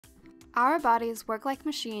Our bodies work like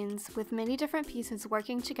machines with many different pieces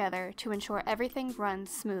working together to ensure everything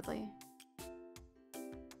runs smoothly.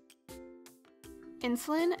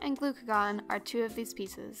 Insulin and glucagon are two of these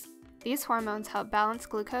pieces. These hormones help balance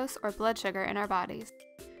glucose or blood sugar in our bodies.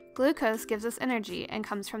 Glucose gives us energy and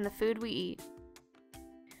comes from the food we eat.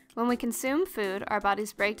 When we consume food, our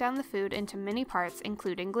bodies break down the food into many parts,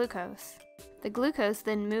 including glucose. The glucose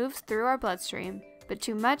then moves through our bloodstream, but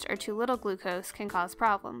too much or too little glucose can cause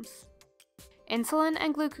problems. Insulin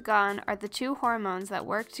and glucagon are the two hormones that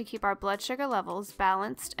work to keep our blood sugar levels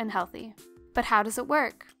balanced and healthy. But how does it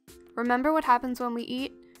work? Remember what happens when we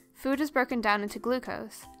eat? Food is broken down into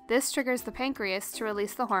glucose. This triggers the pancreas to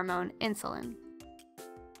release the hormone insulin.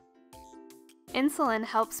 Insulin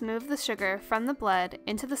helps move the sugar from the blood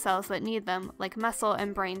into the cells that need them, like muscle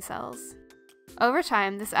and brain cells. Over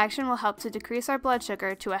time, this action will help to decrease our blood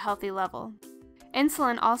sugar to a healthy level.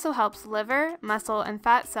 Insulin also helps liver, muscle, and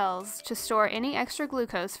fat cells to store any extra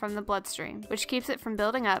glucose from the bloodstream, which keeps it from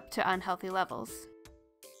building up to unhealthy levels.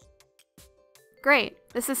 Great!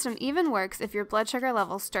 The system even works if your blood sugar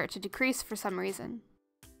levels start to decrease for some reason.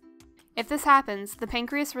 If this happens, the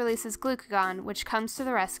pancreas releases glucagon, which comes to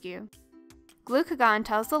the rescue. Glucagon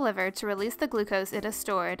tells the liver to release the glucose it has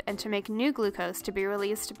stored and to make new glucose to be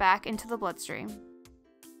released back into the bloodstream.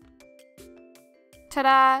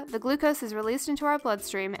 Ta-da! The glucose is released into our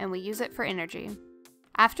bloodstream and we use it for energy.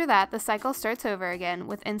 After that, the cycle starts over again,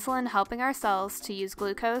 with insulin helping our cells to use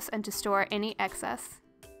glucose and to store any excess.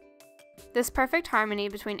 This perfect harmony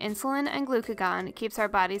between insulin and glucagon keeps our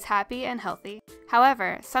bodies happy and healthy.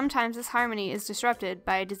 However, sometimes this harmony is disrupted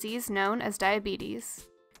by a disease known as diabetes.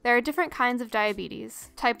 There are different kinds of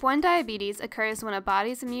diabetes. Type 1 diabetes occurs when a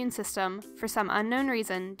body's immune system, for some unknown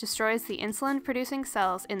reason, destroys the insulin-producing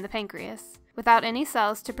cells in the pancreas. Without any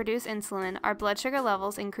cells to produce insulin, our blood sugar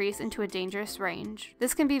levels increase into a dangerous range.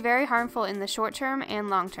 This can be very harmful in the short term and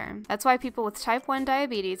long term. That's why people with type 1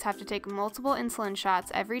 diabetes have to take multiple insulin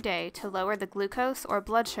shots every day to lower the glucose or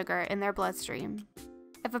blood sugar in their bloodstream.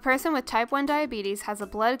 If a person with type 1 diabetes has a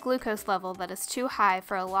blood glucose level that is too high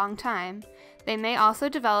for a long time, they may also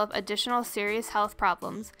develop additional serious health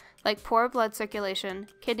problems like poor blood circulation,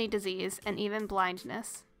 kidney disease, and even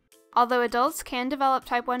blindness. Although adults can develop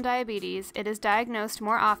type 1 diabetes, it is diagnosed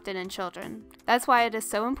more often in children. That's why it is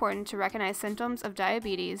so important to recognize symptoms of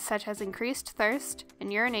diabetes such as increased thirst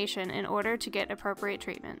and urination in order to get appropriate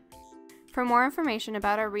treatment. For more information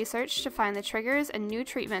about our research to find the triggers and new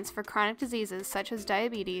treatments for chronic diseases such as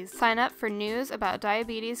diabetes, sign up for news about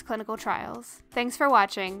diabetes clinical trials. Thanks for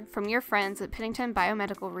watching from your friends at Pennington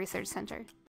Biomedical Research Center.